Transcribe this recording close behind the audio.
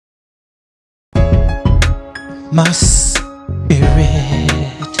My spirit,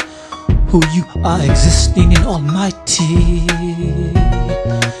 who you are existing in Almighty.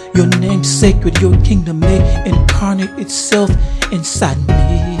 Your name sacred, your kingdom may incarnate itself inside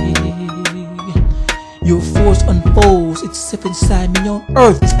me. Your force unfolds itself inside me on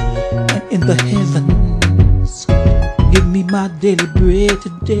earth and in the heavens. Give me my daily bread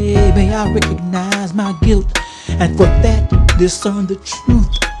today. May I recognize my guilt, and for that discern the truth.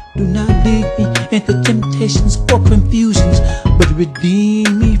 Do not lead me into temptations or confusions, but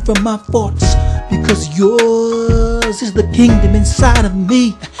redeem me from my faults, because yours is the kingdom inside of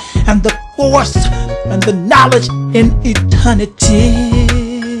me, and the force and the knowledge in eternity.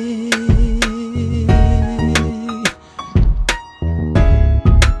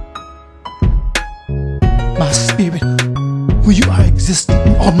 My spirit, who you are existing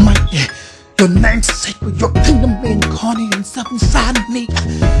in Almighty. Your name sacred, your kingdom may incarnate itself inside of me.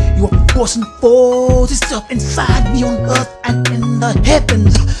 Your force unfolds itself inside me on earth and in the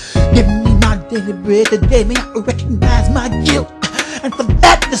heavens. Give me my daily bread today. May I recognize my guilt, and for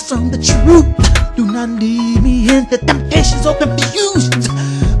that discern the truth. Do not lead me into temptations or confusions.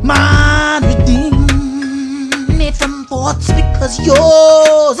 Mind redeem me from faults, because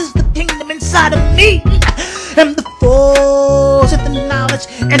yours is the kingdom inside of me, and the force of the knowledge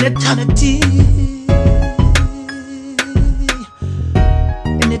and eternity.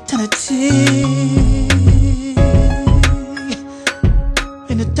 In eternity.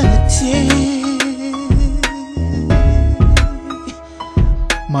 In eternity.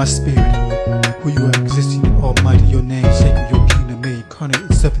 My spirit, who you are existing in Almighty, your name sacred, your kingdom may incarnate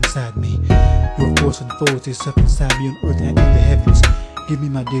itself inside me. Your force unfolds itself inside me on earth and in the heavens. Give me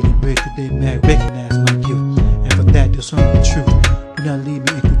my daily bread today. May I recognize my guilt, and for that discern the truth. Do not lead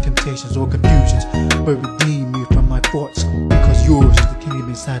me into temptations or confusions, but redeem me from my faults, because yours is the kingdom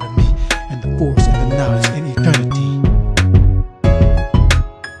inside of me.